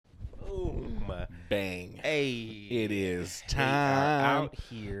bang. Hey, It is we are time. out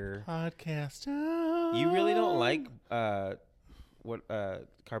here. Podcast time. You really don't like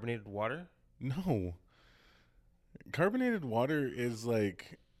carbonated water? No. Carbonated water is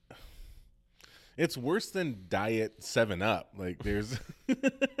like, it's worse than Diet 7-Up. Like, there's,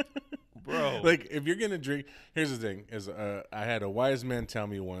 Bro. like, if you're going to drink, here's the thing, is I had a wise man tell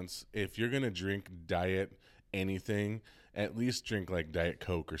me once, if you're going to drink Diet anything, at least drink, like, Diet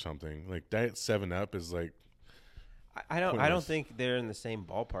Coke or something. Like, Diet 7-Up is, like, I don't pointless. think they're in the same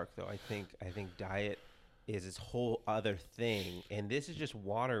ballpark though. I think Diet is this whole other thing, and this is just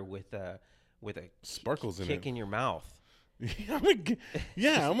water with a Sparkles in kick it. in your mouth.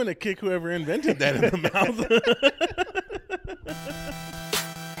 I'm gonna kick whoever invented that in the mouth.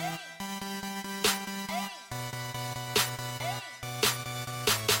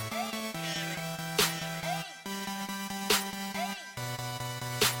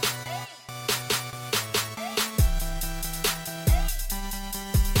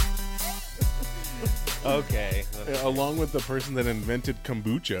 Okay. Along with the person that invented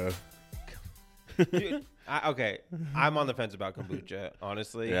kombucha. Dude, I'm on the fence about kombucha,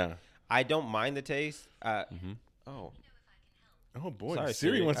 honestly. Yeah. I don't mind the taste. Oh boy, Sorry,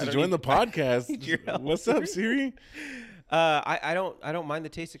 Siri Siri. wants I to don't join need- the podcast. need your help, What's up, Siri? I don't mind the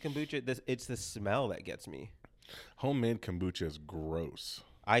taste of kombucha. It's the smell that gets me. Homemade kombucha is gross.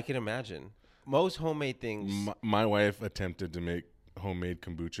 I can imagine. Most homemade things. My wife attempted to make homemade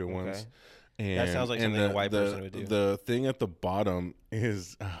kombucha once. And, That sounds like and something a white person would do. The thing at the bottom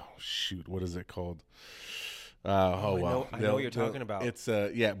is, what is it called? I know what you're talking about. It's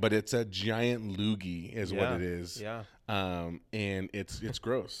but it's a giant loogie is what it is. Yeah. And it's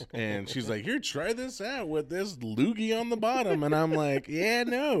gross. And she's like, "Here, try this out with this loogie on the bottom." And I'm like, "Yeah,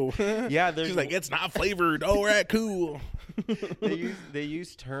 no." Yeah, she's like, "It's not flavored." All right, cool. they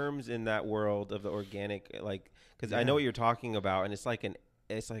use terms in that world of the organic, like, because I know what you're talking about, and it's like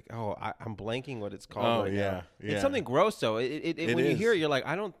I'm blanking what it's called right now. Yeah. It's something gross though. It when you is. hear it, you're like,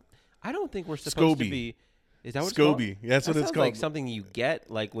 I don't think we're supposed to SCOBY. be. Is that what SCOBY. it's called? That's what it's sounds called. Like something you get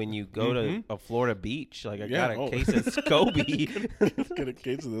like when you go to a Florida beach. Like I Yeah, got a case of SCOBY. Let's get a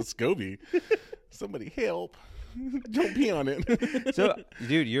case of the SCOBY. Somebody help. Don't pee on it. So,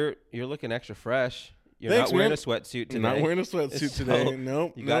 dude, you're looking extra fresh. You're Thanks, not wearing man. a sweatsuit today. Not wearing a sweatsuit So, today.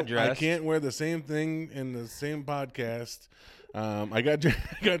 Nope. you got I dressed. can't wear the same thing in the same podcast. I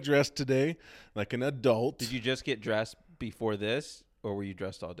got dressed today like an adult. Did you just get dressed before this, or were you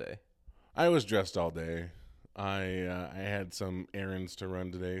dressed all day? I was dressed all day. I had some errands to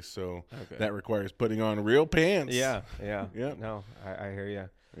run today, so that requires putting on real pants. Yeah. No, I hear you.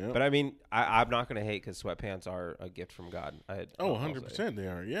 Yep. But I mean, I'm not going to hate because sweatpants are a gift from God. 100% they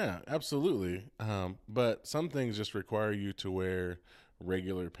are. Yeah, absolutely. But some things just require you to wear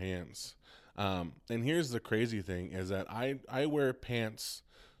regular pants. And here's the crazy thing is that I wear pants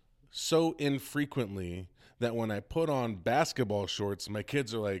so infrequently that when I put on basketball shorts, my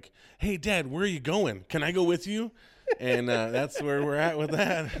kids are like, "Hey, Dad, where are you going? Can I go with you?" And that's where we're at with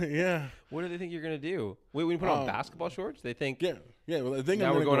that. Yeah. What do they think you're going to do? Wait, when you put on basketball shorts, they think Yeah. Well, I think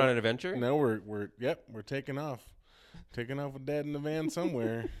now we're going on an adventure? No, we're taking off. Taking off with Dad in the van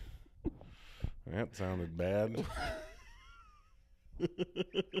somewhere. That sounded bad.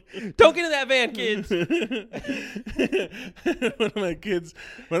 Don't get in that van, kids.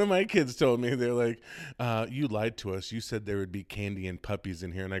 One of my kids told me, they're like, "You lied to us. You said there would be candy and puppies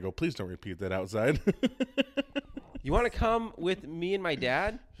in here." And I go, "Please don't repeat that outside." You want to come with me and my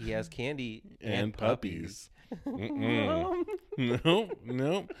dad? He has candy and puppies. No.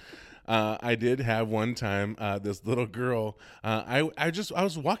 I did have one time this little girl. I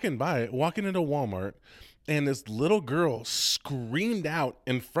was walking into Walmart, and this little girl screamed out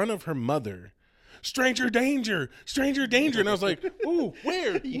in front of her mother, "Stranger danger! Stranger danger!" And I was like, "Ooh,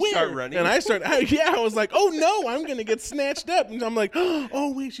 where? You where?" start running? And I was like, "Oh no, I'm gonna get snatched up!" And I'm like,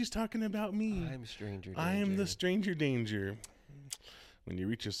 "Oh wait, she's talking about me. I'm stranger danger. I am the stranger danger." When you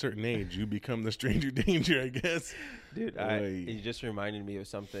reach a certain age, you become the stranger danger, I guess. Dude, you just reminded me of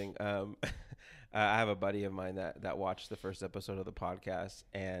something. I have a buddy of mine that watched the first episode of the podcast,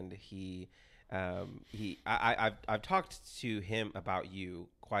 and I've talked to him about you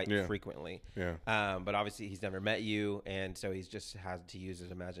quite frequently. Yeah. But obviously he's never met you, and so he's just had to use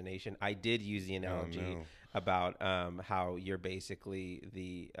his imagination. I did use the analogy about how you're basically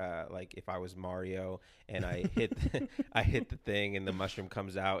the like if I was Mario and I hit I hit the thing and the mushroom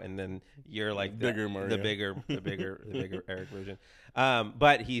comes out, and then you're like bigger Mario. the bigger Eric version.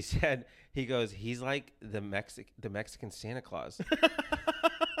 But he said he's like the Mexican Santa Claus.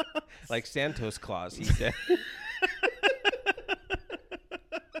 Like Santos Claus, he said.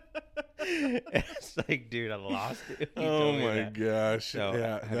 It's like, dude, I lost it. You Oh told me my that. gosh! So,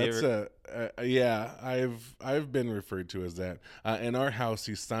 Yeah, have you that's ever? yeah. I've been referred to as that. In our house,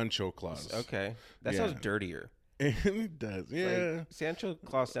 he's Sancho Claus. Okay, that Yeah, sounds dirtier. it does. Like Yeah, Sancho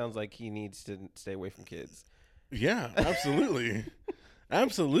Claus sounds like he needs to stay away from kids. yeah. Absolutely,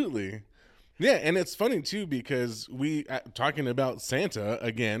 absolutely. Yeah, and it's funny too because we talking about Santa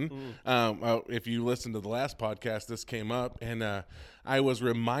again. If you listen to the last podcast, this came up, and I was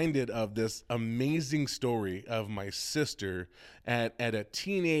reminded of this amazing story of my sister at a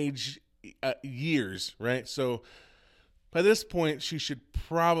teenage years. Right, so by this point, she should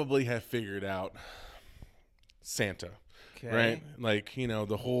probably have figured out Santa. Okay. Right, like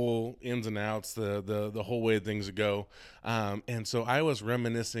the whole ins and outs, the whole way things go, and so I was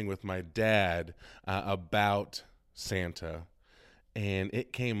reminiscing with my dad about Santa, and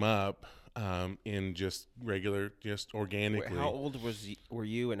it came up in just regular, just organically. Wait, how old were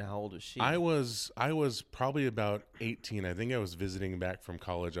you, and how old was she? I was probably about 18. I think I was visiting back from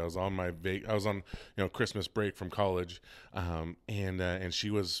college. I was on Christmas break from college, and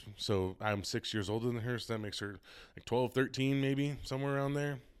she was, so I'm 6 years older than her, so that makes her like 12, 13 maybe, somewhere around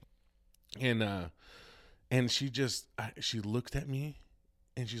there. And she looked at me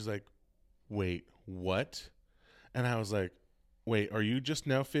and she's like, "Wait, what?" And I was like, "Wait, are you just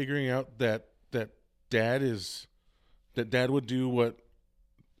now figuring out that dad would do what,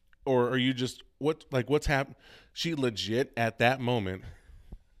 or are you just what's happened?" She legit at that moment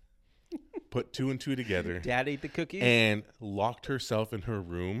put two and two together. Dad ate the cookies and locked herself in her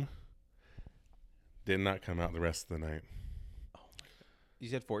room. Did not come out the rest of the night. You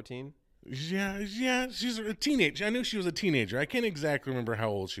said 14? Yeah, she's a teenager. I knew she was a teenager. I can't exactly remember how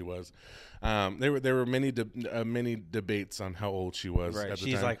old she was. There were many debates on how old she was at the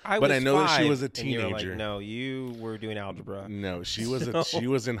She's time. like, but I know that she 5, was a and teenager. you were like, no, you were doing algebra. No, she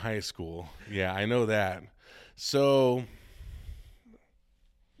was in high school. Yeah, I know that. So,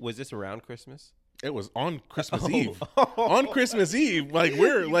 was this around Christmas? it was on Christmas Eve. On Christmas Eve, like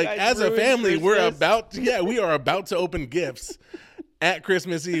we're You like guys as a family, Christmas? we are about to open gifts at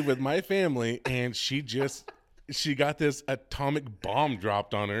Christmas Eve with my family, and she got this atomic bomb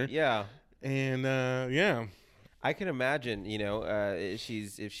dropped on her. Yeah. And yeah, I can imagine, if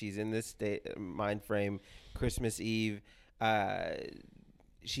she's in this state mind frame, Christmas Eve,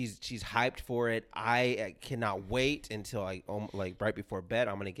 she's hyped for it. I cannot wait until like right before bed.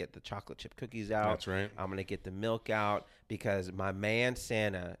 I'm gonna get the chocolate chip cookies out. That's right. I'm gonna get the milk out because my man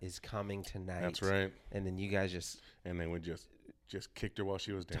Santa is coming tonight. That's right. And then you guys just we just kicked her while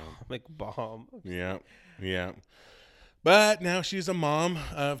she was down. atomic bomb. Yeah. But now she's a mom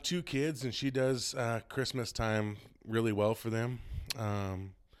of 2 kids, and she does Christmas time really well for them.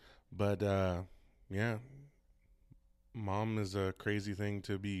 But yeah, mom is a crazy thing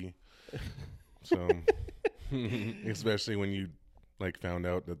to be. So, especially when you found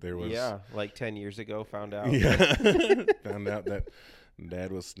out that there was, like 10 years ago, found out. Yeah, found out that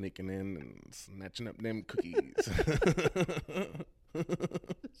dad was sneaking in and snatching up them cookies.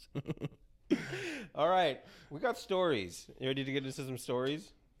 All right, we got stories. You ready to get into some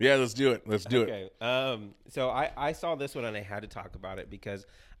stories? Yeah, let's do it. Okay. So I saw this one and I had to talk about it because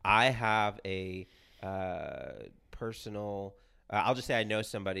I have a personal. I'll just say I know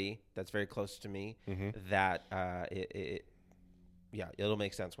somebody that's very close to me that it'll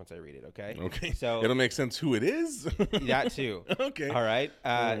make sense once I read it. Okay. Okay. So it'll make sense who it is. That too. Okay. All right.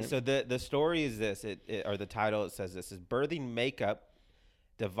 right. So the story is this. Or the title, it says this is birthing makeup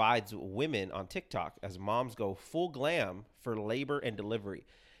divides women on TikTok as moms go full glam for labor and delivery.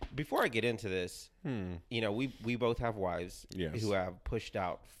 Before I get into this, we both have wives who have pushed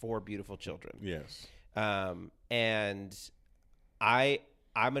out 4 beautiful children. Yes. And I'm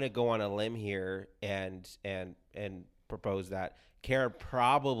going to go on a limb here and propose that Karen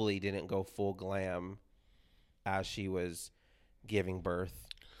probably didn't go full glam as she was giving birth.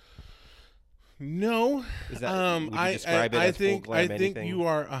 No, Is that, would you describe it as think full glam I think anything? you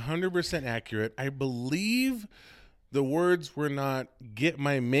are 100% accurate. I believe the words were not "get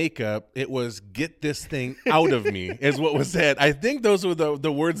my makeup," it was "get this thing out of me," is what was said. I think those were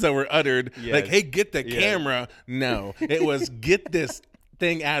the words that were uttered. Yes. Like, "Hey, get the Yes. camera." No, it was "get this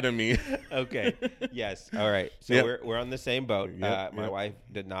thing out of me." Okay. Yes. All right. So Yep. we're on the same boat. Yep, My yep. wife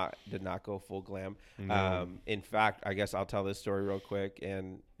did not go full glam. No. In fact, I guess I'll tell this story real quick,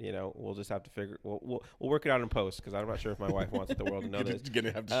 and we'll just have to we'll work it out in post because I'm not sure if my wife wants the world to know this. You're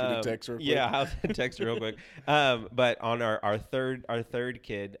gonna have to shoot a text real quick. Yeah, I'll text her real quick. But on our third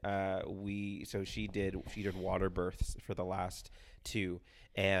kid, she did water births for the last 2,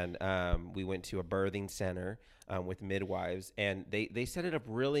 and we went to a birthing center with midwives, and they set it up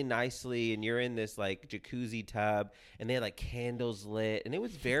really nicely, and you're in this like jacuzzi tub, and they had like candles lit, and it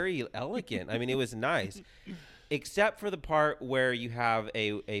was very elegant. I mean, it was nice, except for the part where you have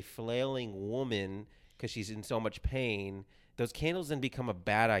a flailing woman because she's in so much pain. Those candles then become a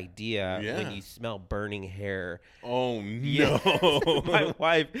bad idea when you smell burning hair. Oh, no. Yes. My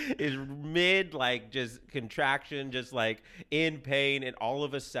wife is mid, like, just contraction, just, like, in pain. And all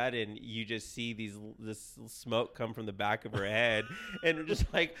of a sudden, you just see this smoke come from the back of her head. And we're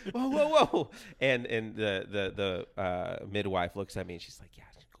just like, whoa, whoa, whoa. And the midwife looks at me, and she's like, yeah,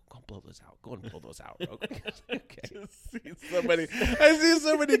 go blow those out. Go and blow those out. Okay. I see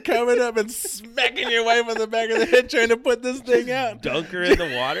somebody coming up and smacking your wife on the back of the head trying to put this thing out. Dunk her in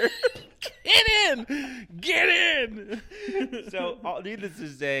the water. Get in. So, needless to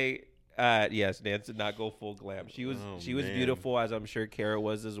say, yes, Nance did not go full glam. She was beautiful, as I'm sure Kara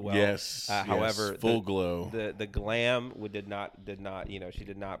was as well. Yes. However, full glow. The glam did not. She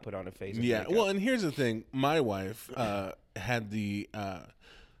did not put on a face. Yeah. Well, and here's the thing. My wife had the.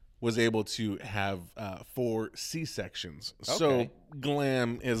 Was able to have 4 C-sections. Okay. So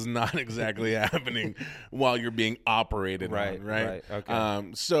glam is not exactly happening while you're being operated on, right?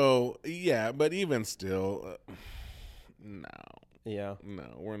 Okay. So, yeah, but even still, no. Yeah. No,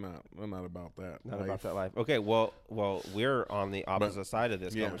 we're not about that. Not life. About that life. Okay, well, we're on the opposite side of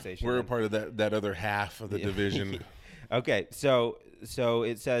this conversation. We're a part of that other half of the division. Okay, so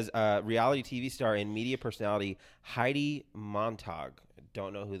it says reality TV star and media personality Heidi Montag.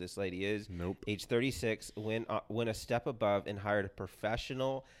 Don't know who this lady is. Nope. Age 36, went a step above and hired a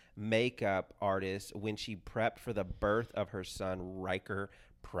professional makeup artist when she prepped for the birth of her son, Riker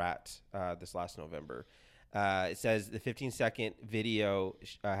Pratt, this last November. It says the 15-second video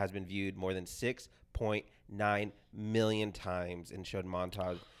has been viewed more than 6.9 million times and showed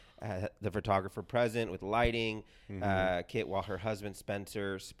montage. The photographer present with lighting kit while her husband,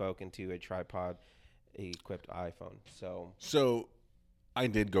 Spencer, spoke into a tripod-equipped iPhone. So I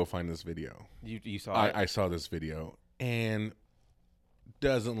did go find this video. You saw it? I saw this video, and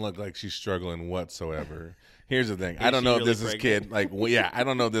doesn't look like she's struggling whatsoever. Here's the thing. I don't know if this is kid like I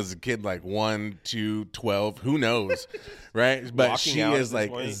don't know if this is a kid like 1, 2, 12. Who knows, right? But Walking she is like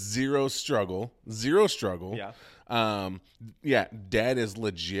point. zero struggle. Yeah. Dad is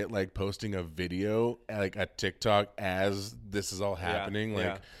legit like posting a video, like a TikTok as this is all happening.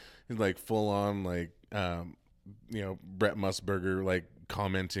 He's like full on like Brett Musburger like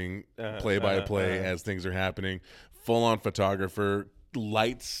commenting play by play as things are happening. Full on photographer,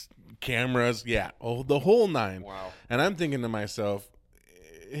 lights, cameras, the whole 9. Wow. And I'm thinking to myself,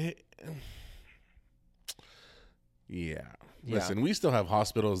 listen, we still have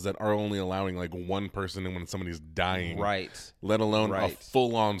hospitals that are only allowing like one person in when somebody's dying, right? Let alone a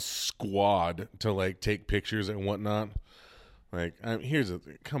full on squad to like take pictures and whatnot. Like, here's a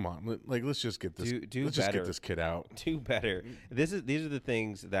come on, like let's just get this. Let's just get this kid out. Do better. These are the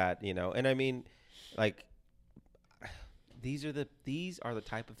things that and I mean, like, these are the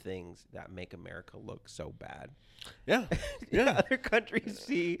type of things that make America look so bad. Yeah. Other countries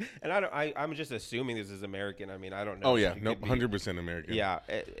see, and I'm just assuming this is American. I mean, I don't know. Oh yeah, no, 100% American. Yeah,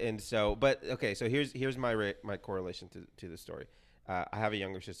 and so, but okay, so here's my correlation to the story. I have a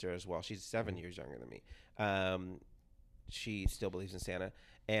younger sister as well. She's 7 years younger than me. She still believes in Santa,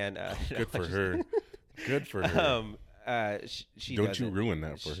 and good for her. Good for her. She don't you ruin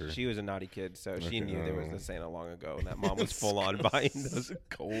that for her. She was a naughty kid, so she knew there was a Santa long ago, and that mom was full on buying those.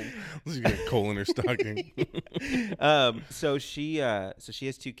 Cold. She got coal in her stocking. So she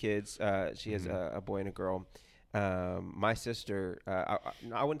has 2 kids. She has a boy and a girl. My sister,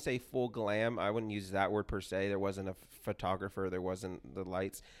 I wouldn't say full glam. I wouldn't use that word per se. There wasn't a photographer. There wasn't the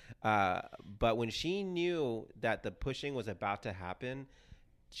lights. But when she knew that the pushing was about to happen,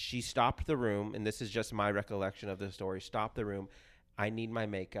 she stopped the room. And this is just my recollection of the story. Stopped the room. I need my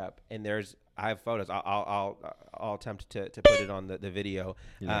makeup. And I have photos. I'll attempt to put it on the video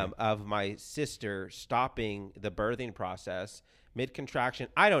of my sister stopping the birthing process mid-contraction.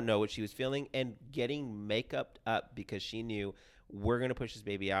 I don't know what she was feeling, and getting makeup up because she knew we're going to push this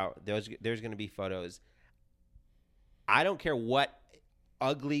baby out. There's going to be photos. I don't care what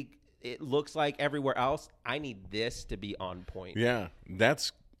ugly it looks like everywhere else. I need this to be on point. Yeah,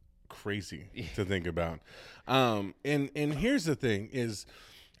 that's crazy to think about. And here's the thing is,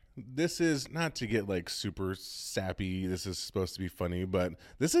 this is not to get like super sappy. This is supposed to be funny, but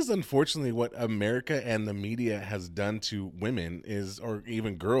this is unfortunately what America and the media has done to women or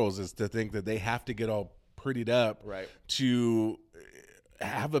even girls, is to think that they have to get all prettied up right. to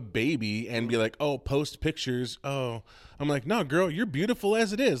have a baby and be like, oh, post pictures. Oh, I'm like, no, girl, you're beautiful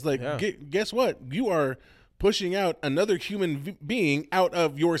as it is. Like, guess what? You are pushing out another human being out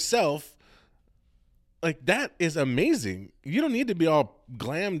of yourself. Like, that is amazing. You don't need to be all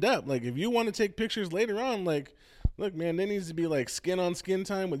glammed up. Like, if you want to take pictures later on, like, look, man, there needs to be like skin on skin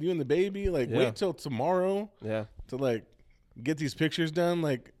time with you and the baby. Like, wait till tomorrow to like get these pictures done.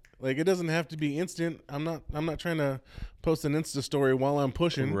 Like it doesn't have to be instant. I'm not trying to post an Insta story while I'm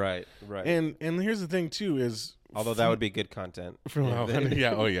pushing. Right. And here's the thing too is, although that would be good content. No,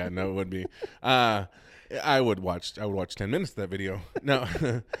 it would be. I would watch 10 minutes of that video. No.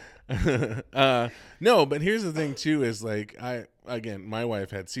 No, but here's the thing too is like my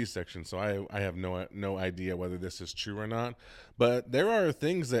wife had C-section, so I have no idea whether this is true or not. But there are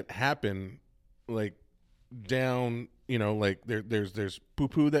things that happen like down, like there's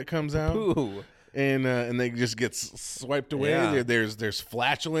poo-poo that comes out. Poo. And they just get swiped away. Yeah. There's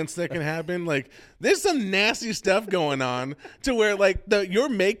flatulence that can happen. Like there's some nasty stuff going on to where like your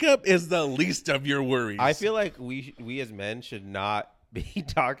makeup is the least of your worries. I feel like we as men should not be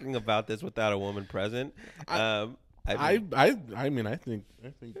talking about this without a woman present. I think I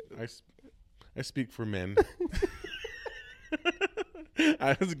speak for men.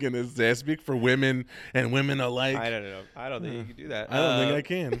 I was gonna say I speak for women and women alike. I don't know. I don't think you can do that. I don't think I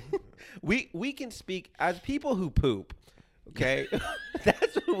can. We can speak as people who poop. Okay,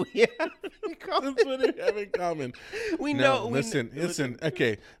 that's what we have in common. That's what we have in common. We know. Listen.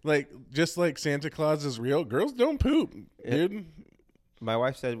 Okay, like just like Santa Claus is real, girls don't poop, dude. My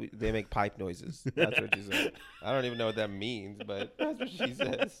wife said they make pipe noises. That's what she said. I don't even know what that means, but that's what she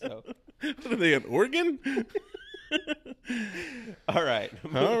says. So, what are they, an organ? All right.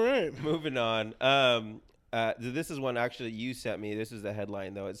 Moving on. This is one actually you sent me. This is the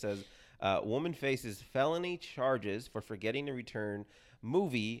headline, though. It says, woman faces felony charges for forgetting to return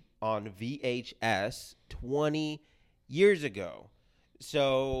movie on VHS 20 years ago.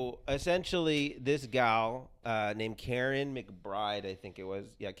 So, essentially, this gal named Karen McBride, I think it was.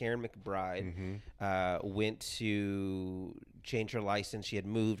 Yeah, Karen McBride went to change her license. She had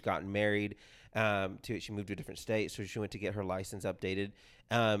moved, gotten married. She moved to a different state, so she went to get her license updated.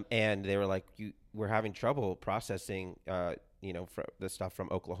 And they were like, we're having trouble processing, the stuff from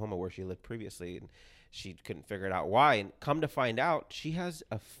Oklahoma where she lived previously. And she couldn't figure it out why. And come to find out, she has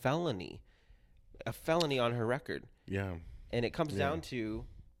a felony on her record. Yeah. And it comes down to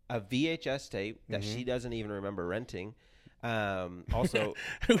a VHS tape that she doesn't even remember renting. Also,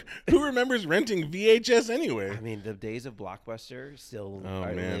 who remembers renting VHS anyway? I mean, the days of Blockbuster still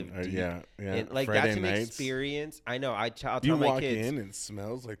live deep. Yeah. And like Friday that's an nights. Experience. I know. I'll tell you my walk kids, in and it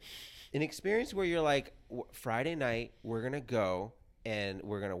smells like an experience where you're like, Friday night, we're gonna go and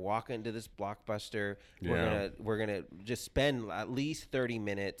we're gonna walk into this Blockbuster. We're gonna just spend at least 30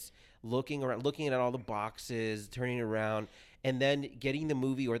 minutes looking around, looking at all the boxes, turning around, and then getting the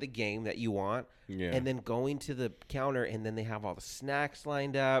movie or the game that you want, and then going to the counter, and then they have all the snacks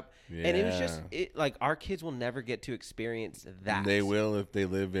lined up. Yeah. And it was just like our kids will never get to experience that. They will if they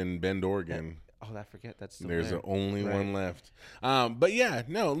live in Bend, Oregon. I forget that's still there's there. Only one left. But yeah,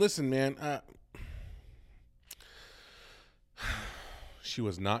 no, listen, man. She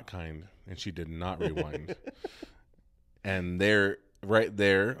was not kind, and she did not rewind. And right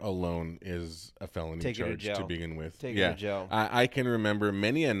there alone is a felony charge to begin with. Take her to jail. I can remember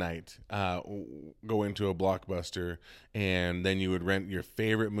many a night going to a Blockbuster, and then you would rent your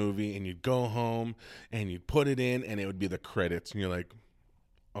favorite movie, and you'd go home, and you'd put it in, and it would be the credits, and you're like,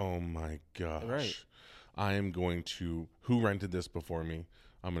 oh my gosh. Right. I am going to, who rented this before me?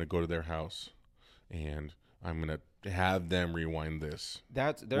 I'm going to go to their house, and I'm going to have them rewind this.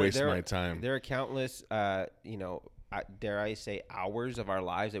 Waste my time. There are countless, dare I say, hours of our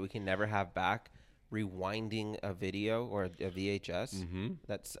lives that we can never have back, rewinding a video or a VHS. Mm-hmm.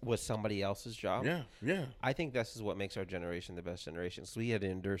 That was somebody else's job. Yeah. I think this is what makes our generation the best generation. So we had to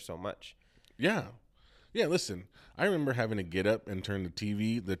endure so much. Yeah. Listen, I remember having to get up and turn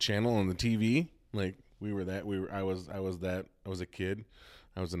the channel on the TV. Like I was a kid.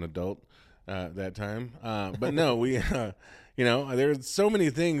 I was an adult that time. But no, there's so many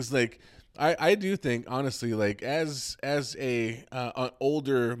things like. I do think, honestly, like as an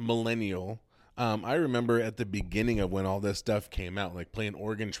older millennial, I remember at the beginning of when all this stuff came out, like playing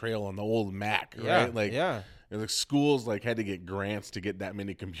Oregon Trail on the old Mac, right? And the schools like had to get grants to get that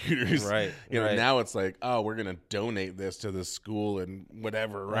many computers. Right. You know, right. now it's like, oh, we're gonna donate this to the school and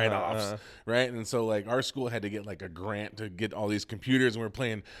whatever write-offs, right? And so like our school had to get like a grant to get all these computers, and we're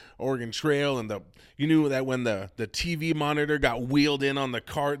playing Oregon Trail, and you knew that when the TV monitor got wheeled in on the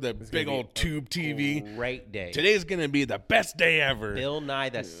cart, the big old tube TV. Great day. Today's gonna be the best day ever. Bill Nye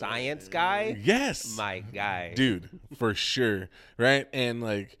the Science Guy. Yes, my guy, dude, for sure, right? And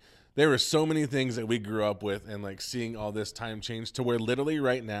like there were so many things that we grew up with, and like seeing all this time change to where literally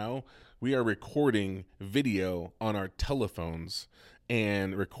right now we are recording video on our telephones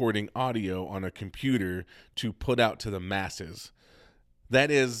and recording audio on a computer to put out to the masses.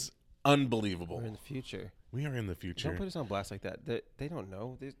 That is unbelievable. We're in the future. We are in the future. Don't put us on blast like that. They don't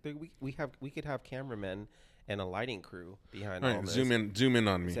know. We could have cameramen and a lighting crew behind all this. Zoom in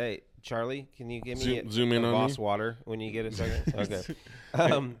on me. Say, Charlie, can you give me zoom in on Voss me? Water when you get a second? Okay.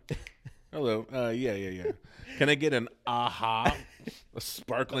 Hello. Yeah. Can I get an a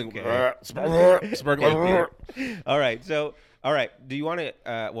sparkling, sparkling? All right. So, do you want to?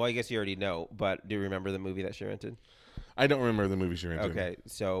 Well, I guess you already know, but do you remember the movie that she rented? I don't remember the movie she rented. Okay.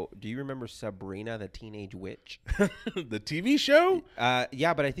 So, do you remember Sabrina the Teenage Witch? The TV show?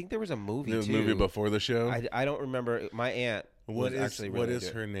 Yeah, but I think there was a movie. There was a movie before the show. I don't remember. My aunt. What is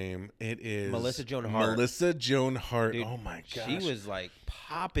her name? It is Melissa Joan Hart. Melissa Joan Hart. Dude, oh my gosh. She was like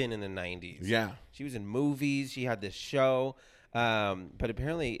popping in the 90s. Yeah. She was in movies. She had this show. But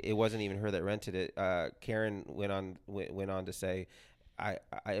apparently it wasn't even her that rented it. Karen went on to say,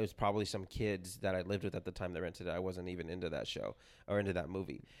 it was probably some kids that I lived with at the time that rented it. I wasn't even into that show or into that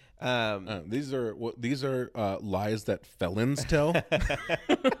movie. These are lies that felons tell.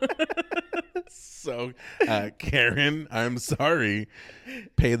 So, Karen, I'm sorry.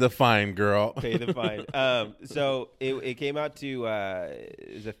 Pay the fine, girl. Pay the fine. So it came out to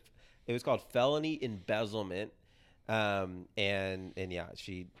it was called felony embezzlement. And yeah,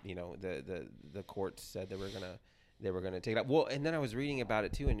 she, the court said they were gonna take it out. Well, and then I was reading about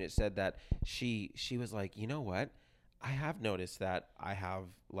it too, and it said that she was like, you know what? I have noticed that I have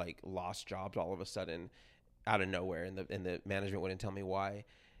like lost jobs all of a sudden out of nowhere, and the management wouldn't tell me why.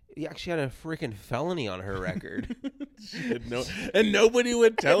 Yeah, she had a freaking felony on her record. And nobody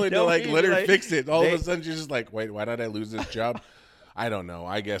would tell her to like let her fix it. All of a sudden, she's just like, wait, why did I lose this job? I don't know.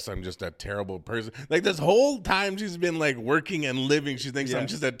 I guess I'm just a terrible person. Like this whole time she's been like working and living, she thinks I'm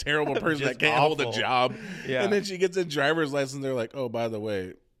just a terrible person that can't hold a job. Yeah. And then she gets a driver's license. They're like, oh, by the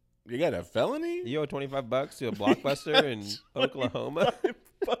way, you got a felony? You owe $25 to a Blockbuster in Oklahoma.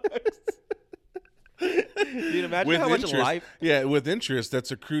 Dude, imagine with how much interest, life. Yeah, with interest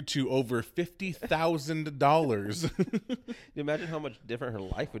that's accrued to over $50,000. Imagine how much different her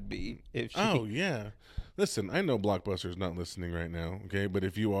life would be if she. Oh yeah, listen, I know Blockbuster's not listening right now, okay, but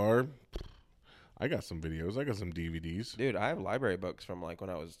if you are, I got some videos, I got some DVDs. Dude, I have library books from like when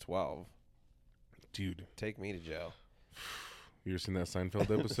I was 12. Dude, take me to jail. You ever seen that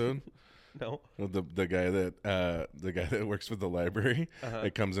Seinfeld episode? No. Well, the guy that works for the library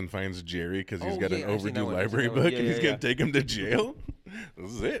that comes and finds Jerry because he's got an overdue library book and he's gonna take him to jail.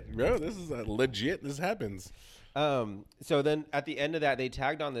 This is it, bro. This is legit. This happens. So then at the end of that, they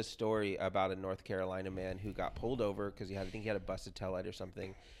tagged on this story about a North Carolina man who got pulled over because I think he had a busted taillight or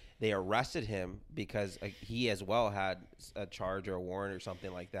something. They arrested him because he as well had a charge or a warrant or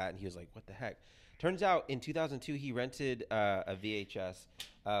something like that, and he was like, "What the heck?" Turns out in 2002 he rented a VHS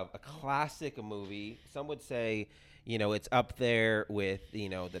of a classic movie. Some would say, it's up there with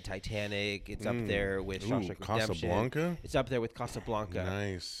the Titanic. It's up there with Shawshank Redemption. Casablanca. It's up there with Casablanca.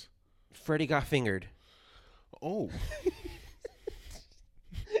 Nice. Freddie Got Fingered. Oh.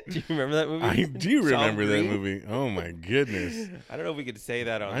 Do you remember that movie? I do remember that movie. Oh my goodness! I don't know if we could say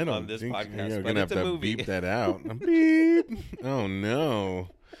that on this podcast. You're but gonna it's have a to movie. beep that out. Beep. Oh no!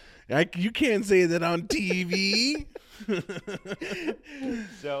 You can't say that on TV.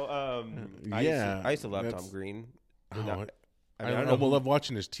 So, yeah, I used to love Tom Green. I love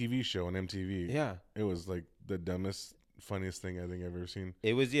watching his TV show on MTV. Yeah, it was like the dumbest, funniest thing I think I've ever seen.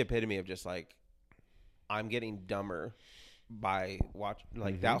 It was the epitome of just like, I'm getting dumber by watch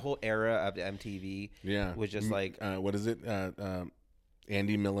that whole era of the MTV. Yeah, was just like what is it?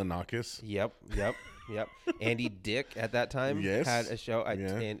 Andy Milonakis. Yep. Andy Dick at that time had a show.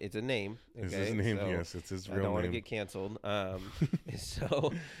 And it's a name. Okay? It's his name. So yes, it's his real name. I don't want to get canceled.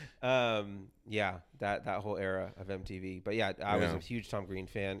 Yeah, that whole era of MTV. But yeah, I was a huge Tom Green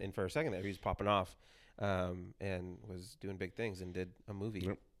fan, and for a second there, he was popping off, and was doing big things, and did a movie.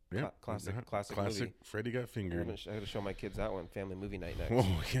 Yep. Yeah, classic movie. Freddie Got Fingered. I got to show my kids that one. Family movie night next.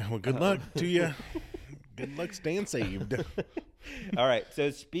 Oh yeah, well, good luck to you. Good luck staying saved. All right. So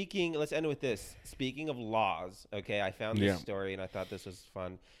let's end with this. Speaking of laws, okay, I found this story and I thought this was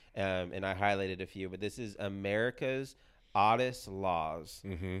fun, and I highlighted a few. But this is America's oddest laws.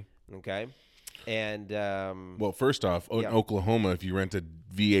 Mm-hmm. Okay. And well, first off, in Oklahoma, if you rent a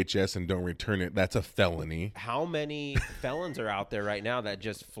VHS and don't return it, that's a felony. How many felons are out there right now that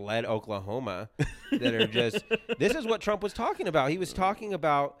just fled Oklahoma? That are just. This is what Trump was talking about. He was talking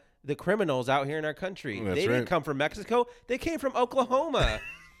about the criminals out here in our country. They didn't come from Mexico. They came from Oklahoma.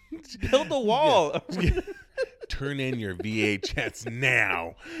 Build the wall. Turn in your VHS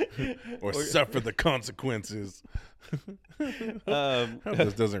now, or suffer the consequences. If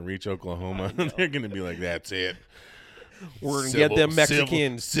this doesn't reach Oklahoma, they're going to be like, that's it. We're going to get them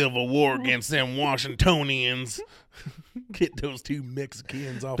Mexicans. Civil war against them Washingtonians. Get those two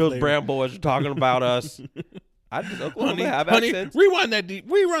Mexicans off those there. brown boys are talking about us. Does Oklahoma have accents? Rewind that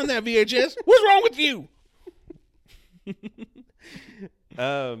VHS. What's wrong with you?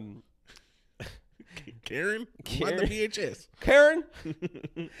 Karen, rewind the VHS. Karen.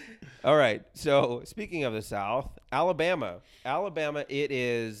 All right. So speaking of the South, Alabama, it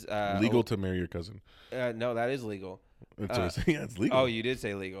is legal to marry your cousin. No, that is legal. It's legal. Oh, you did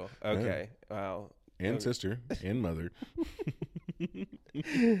say legal. Okay. Yeah. Wow. And sister and mother.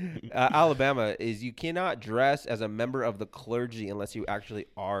 Alabama is you cannot dress as a member of the clergy unless you actually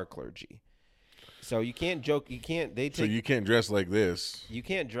are clergy. So you can't joke. You can't. So you can't dress like this. You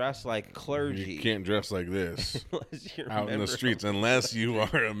can't dress like clergy. You can't dress like this unless you're out in the streets unless you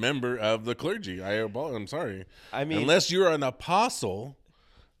are a member of the clergy. I'm sorry. I mean, unless you're an apostle.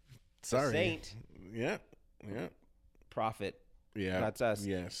 Sorry. A saint. Yeah. Prophet. Yeah. That's us.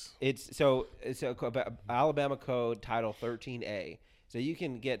 Yes. It's Alabama Code Title 13A. So you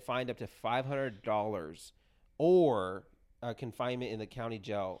can get fined up to $500 or confinement in the county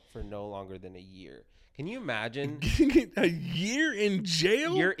jail for no longer than a year. Can you imagine? A year in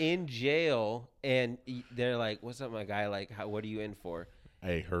jail? You're in jail, and they're like, "What's up, my guy? Like, what are you in for?"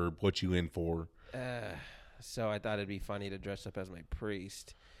 Hey, Herb, what you in for? So I thought it'd be funny to dress up as my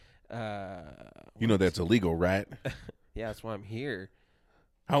priest. You know that's illegal, right? Yeah, that's why I'm here.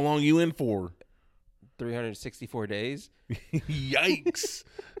 How long you in for? 364 days. Yikes.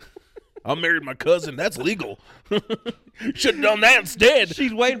 I married my cousin. That's legal. Should have done that instead.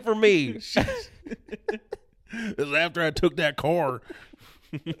 She's waiting for me. This is after I took that car.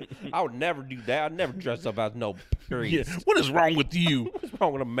 I would never do that. I'd never dress up as no priest. Yeah. What is wrong with you? What's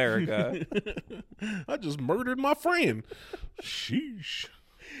wrong with America? I just murdered my friend. Sheesh.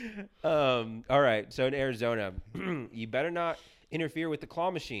 All right. So in Arizona, you better not interfere with the claw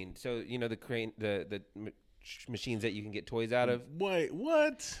machine. So the machines that you can get toys out of. Wait,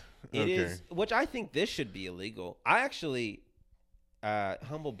 what? It is, which I think this should be illegal. I actually,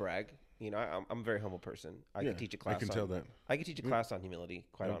 humble brag. I'm a very humble person. I could teach a class. I can tell that. I could teach a class on humility.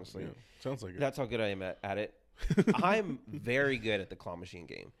 Quite honestly, sounds like it. That's how good I am at it. I'm very good at the claw machine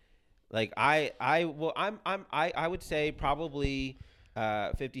game. Like I would say probably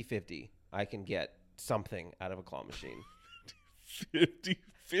 50-50. I can get something out of a claw machine.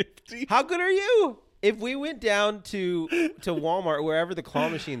 50-50. How good are you? If we went down to Walmart, wherever the claw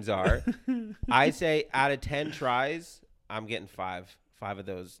machines are, I say out of 10 tries, I'm getting five of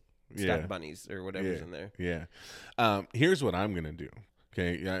those stuffed bunnies or whatever's in there. Yeah. Here's what I'm gonna do.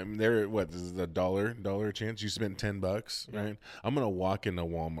 Okay. There. What this is a $1 chance? You spent $10, right? I'm gonna walk into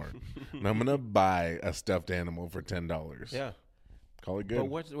Walmart and I'm gonna buy a stuffed animal for $10. Yeah. Call it good. But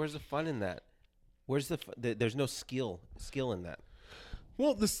where's the fun in that? Where's there's no skill in that.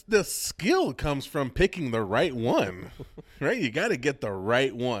 Well, the skill comes from picking the right one, right? You got to get the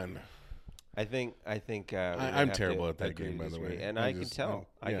right one. I think. I'm terrible at that game, by the way. And I can tell.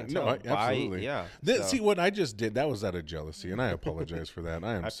 Absolutely. Yeah. See what I just did? That was out of jealousy, and I apologize for that.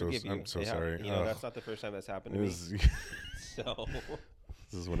 I'm so sorry. That's not the first time that's happened to me. So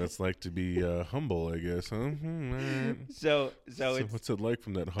this is what it's like to be humble, I guess, huh? So what's it like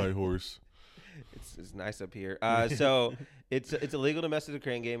from that high horse? It's nice up here. So it's illegal to mess with a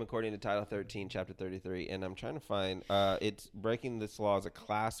crane game according to Title 13, Chapter 33, and I'm trying to find. It's breaking this law is a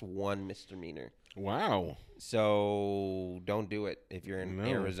Class 1 misdemeanor. Wow. So don't do it if you're in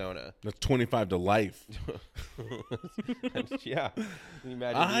Arizona. That's 25 to life. Yeah. Can you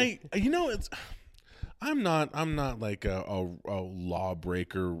imagine? I'm not like a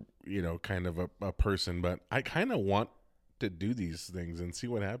lawbreaker, kind of a person, but I kind of want to do these things and see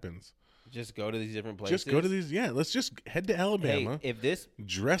what happens. Just go to these different places. Just go to these. Yeah, let's just head to Alabama. Hey, if this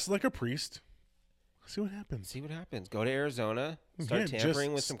dress like a priest, see what happens. Go to Arizona. Start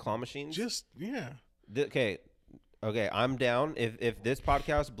tampering with some claw machines. Okay. I'm down. If this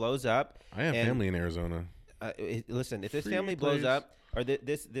podcast blows up, I have family in Arizona. Listen, if this Free family blows plays. up, or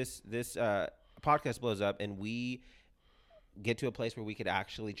this podcast blows up, and we get to a place where we could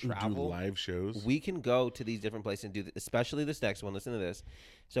actually travel, do live shows. we can go to these different places and do, especially this next one. Listen to this.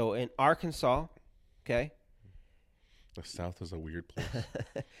 So in Arkansas, okay, The South is a weird place.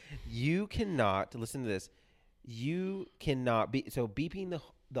 you cannot listen to this. You cannot be beeping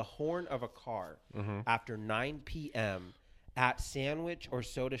the horn of a car after 9 p.m. at sandwich or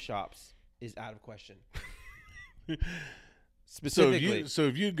soda shops is out of question. Specifically, So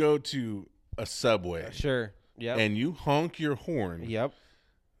if you go to a Subway, sure, yep, and you honk your horn, yep,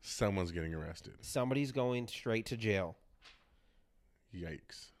 someone's getting arrested. somebody's going straight to jail.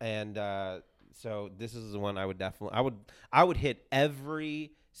 Yikes! And so this is the one I would definitely I would hit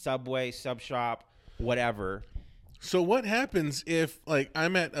every Subway, sub shop, whatever. So what happens if, like,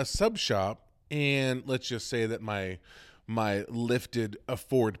 I'm at a sub shop and let's just say that my lifted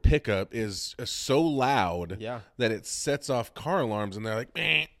Ford pickup is so loud that it sets off car alarms, and they're like,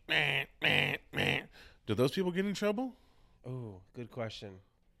 meh, meh, meh, meh. Do those people get in trouble? Oh, good question.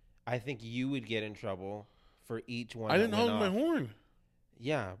 I think you would get in trouble for each one. I didn't that honk went my off. horn.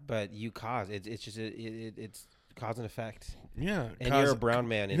 Yeah, but you cause it's just it's cause and effect. Yeah, And you're a brown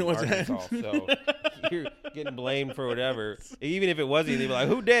man in Arkansas, so you're getting blamed for whatever. Even if it wasn't, they'd be like,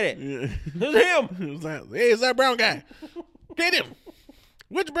 "Who did it? Who's him? Hey, it's that brown guy. Get him.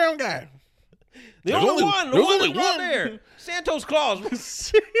 Which brown guy? The There's only one. The one only that's right one. there. Santos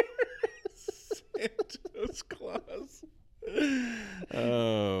Claus." Santa's Claus.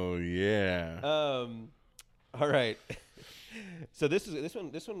 Oh yeah. All right. So this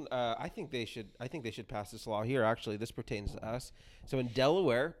one. I think they should pass this law here. Actually, this pertains to us. So in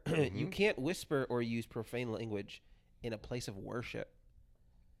Delaware, you can't whisper or use profane language in a place of worship.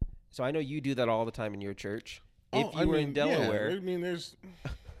 So I know you do that all the time in your church. If you were in Delaware, yeah,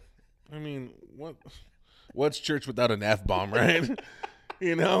 what's church without an F-bomb, right?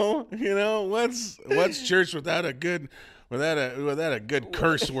 you know, what's church without a good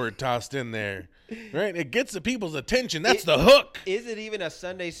curse word tossed in there, right? It gets the people's attention. That's the hook. Is it even a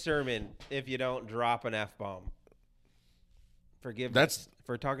Sunday sermon if you don't drop an F-bomb? Forgiveness.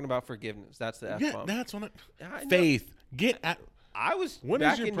 For talking about forgiveness. That's the F-bomb. Yeah, that's what faith. Get at. I was What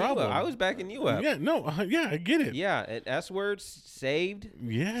is your backing problem? you up. I was backing you up. Yeah, no, yeah, I get it. Yeah, and S words, saved,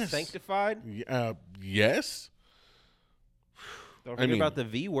 Yes, sanctified. Yes. Don't forget about the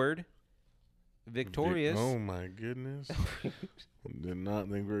V word, victorious. Oh my goodness! Did not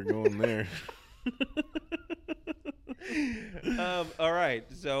think we were going there. All right,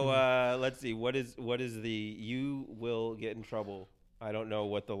 so let's see. What is the you will get in trouble? I don't know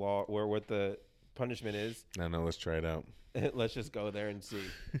what the law or what the punishment is. I know. Let's try it out. Let's just go there and see.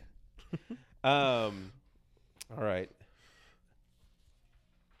 All right.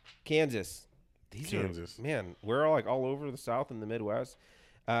 Kansas. Kansas. Man, we're all all over the South and the Midwest.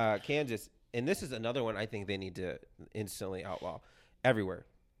 Kansas. And this is another one I think they need to instantly outlaw everywhere.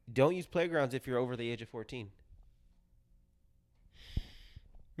 Don't use playgrounds if you're over the age of 14.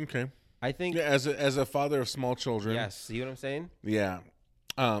 Okay. I think. Yeah, as a father of small children. Yes. See what I'm saying? Yeah.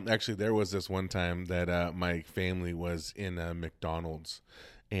 Actually, there was this one time that my family was in a McDonald's,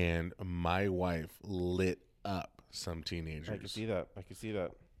 and my wife lit up some teenagers. I can see that.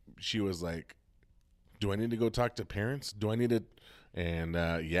 She was like, "Do I need to go talk to parents? Do I need to?" And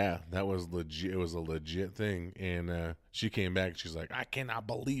yeah, that was legit. It was a legit thing. And she came back. She's like, "I cannot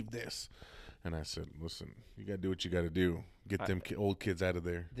believe this." And I said, "Listen, you got to do what you got to do. Get them old kids out of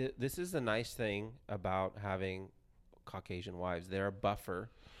there." This is the nice thing about having Caucasian wives. They're a buffer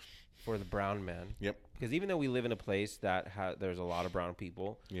for the brown men. Yep. Because even though we live in a place that there's a lot of brown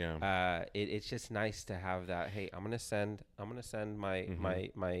people, yeah, it's just nice to have that. Hey, I'm gonna send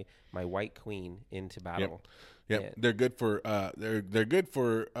my white queen into battle. Yep. And they're good for they're good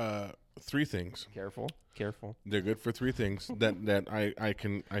for three things. Careful. They're good for three things that I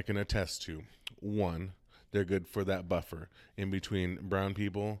can attest to. One, they're good for that buffer in between brown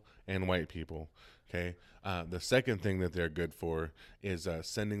people and white people. Okay. The second thing that they're good for is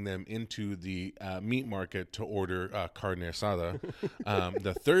sending them into the meat market to order carne asada.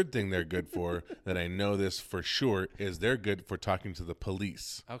 The third thing they're good for, that I know this for sure, is they're good for talking to the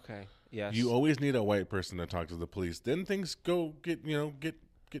police. Okay. Yes. You always need a white person to talk to the police. Then things get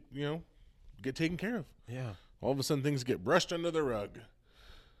taken care of. Yeah. All of a sudden, things get brushed under the rug.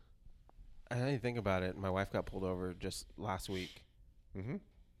 I didn't think about it. My wife got pulled over just last week. Mm-hmm.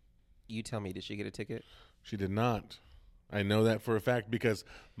 You tell me, did she get a ticket? She did not. I know that for a fact because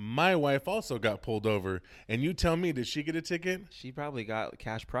my wife also got pulled over. And you tell me, did she get a ticket? She probably got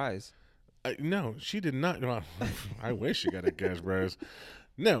cash prize. No, she did not. Well, I wish she got a cash prize.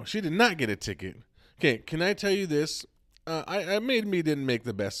 No, she did not get a ticket Okay, can I tell you this? I didn't make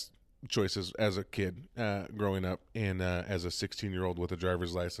the best choices as a kid growing up and as a 16-year-old with a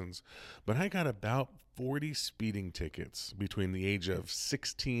driver's license, but I got about 40 speeding tickets between the age of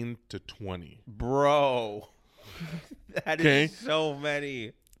 16 to 20. Bro, that is so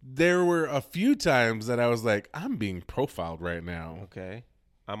many. There were a few times that I was like, I'm being profiled right now. Okay.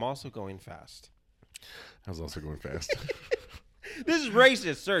 I'm also going fast. I was also going fast. This is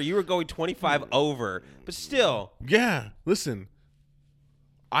racist, sir. You were going 25 over, but still. Yeah, listen.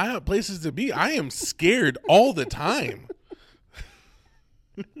 I have places to be. I am scared all the time.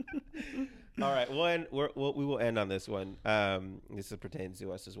 All right, we will end on this one. This pertains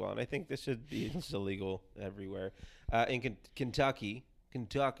to us as well, and I think this should be illegal everywhere. In Kentucky.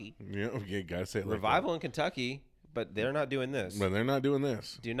 Yeah, okay, gotta say it like Revival in Kentucky, but they're not doing this. But they're not doing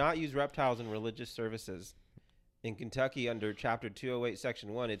this. Do not use reptiles in religious services. In Kentucky, under Chapter 208,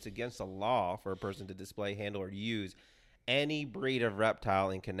 Section 1, it's against the law for a person to display, handle, or use any breed of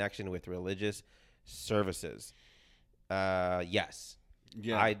reptile in connection with religious services. Yes.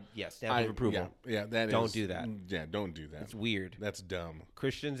 Yeah. Stamp of approval. Yeah, Don't do that. Yeah, don't do that. It's weird. That's dumb.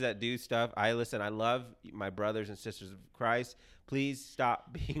 Christians that do stuff, I love my brothers and sisters of Christ. Please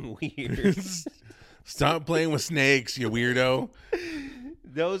stop being weird. Stop playing with snakes, you weirdo.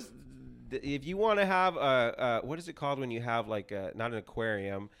 If you want to have what is it called when you have like not an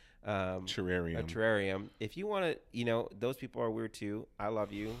aquarium, terrarium. A terrarium. If you want to, those people are weird too. I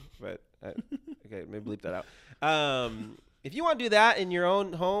love you, but okay, maybe bleep that out. If you want to do that in your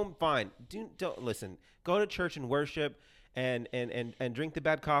own home, fine. Don't listen. Go to church and worship, and drink the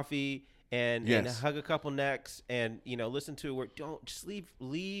bad coffee, and hug a couple necks, and listen to a word. Don't just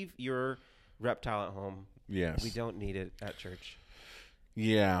leave your reptile at home. Yes, we don't need it at church.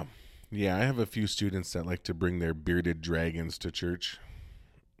 Yeah, I have a few students that like to bring their bearded dragons to church.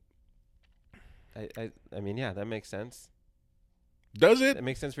 I mean, yeah, that makes sense. Does it? It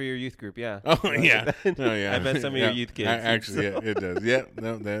makes sense for your youth group, yeah. Oh, yeah. Oh, yeah. I bet some of your youth kids. Actually, yeah, it does. Yeah,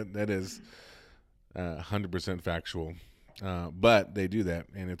 no, that is 100% factual. But they do that,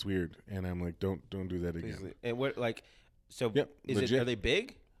 and it's weird. And I'm like, don't do that again. Please. And what, like, so yep, are they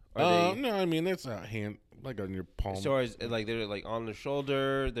big? No, I mean, it's a hand, like on your palm. So is like they're like on the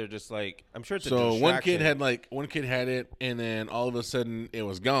shoulder. They're just like, I'm sure it's a so distraction. one kid had it, and then all of a sudden it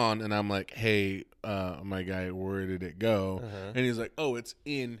was gone, and I'm like, hey, my guy, where did it go? Uh-huh. And he's like, oh, it's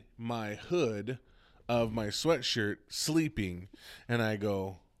in my hood of my sweatshirt, sleeping. And I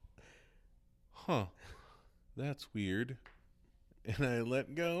go, huh, that's weird. And I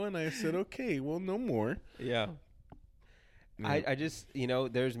let go, and I said, okay, well, no more. Yeah. I just,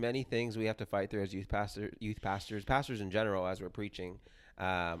 there's many things we have to fight through as youth pastors in general, as we're preaching.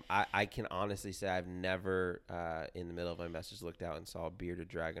 I can honestly say I've never, in the middle of my message, looked out and saw a bearded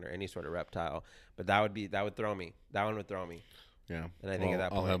dragon or any sort of reptile. But that would throw me. That one would throw me. Yeah. And I think at that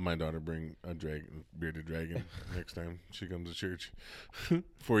point, I'll have my daughter bring a bearded dragon next time she comes to church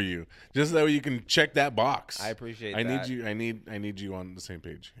for you, just that way you can check that box. I appreciate that. I need you on the same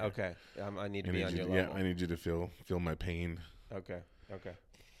page. Okay. I need to be on your level. Yeah, I need you to feel my pain. Okay.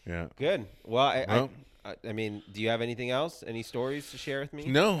 Yeah. Good. Well, I mean, do you have anything else? Any stories to share with me?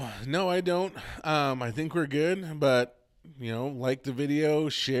 No, I don't. I think we're good, but like the video,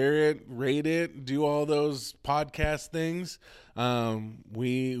 share it, rate it, do all those podcast things.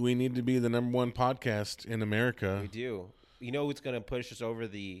 We need to be the number one podcast in America. We do. You know who's going to push us over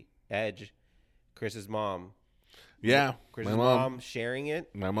the edge? Chris's mom. Yeah, Chris's mom sharing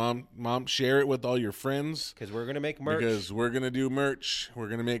it. My mom, share it with all your friends. Because we're going to make merch. Because we're going to do merch. We're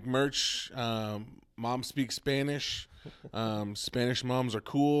going to make merch. Mom speaks Spanish. Spanish moms are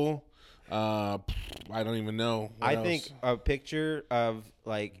cool. I don't even know. I think a picture of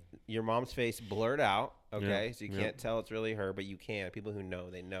like your mom's face blurred out. Okay, yeah, so you can't tell it's really her, but you can. People who know,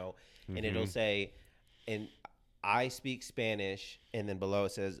 they know. Mm-hmm. And it'll say, and I speak Spanish, and then below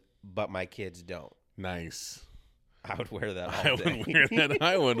it says, but my kids don't. Nice. I would wear that all day.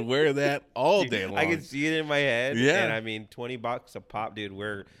 I would wear that all day long. I can see it in my head. Yeah. And I mean, $20 a pop, dude.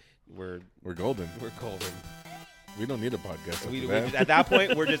 We're golden. We're golden. We don't need a podcast. At that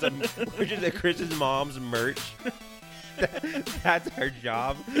point, we're just a Chris's mom's merch. That's our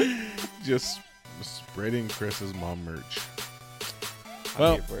job. Just spreading Chris's mom merch.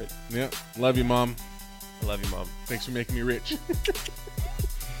 I'm here for it. Yeah. Love you, Mom. I love you, Mom. Thanks for making me rich.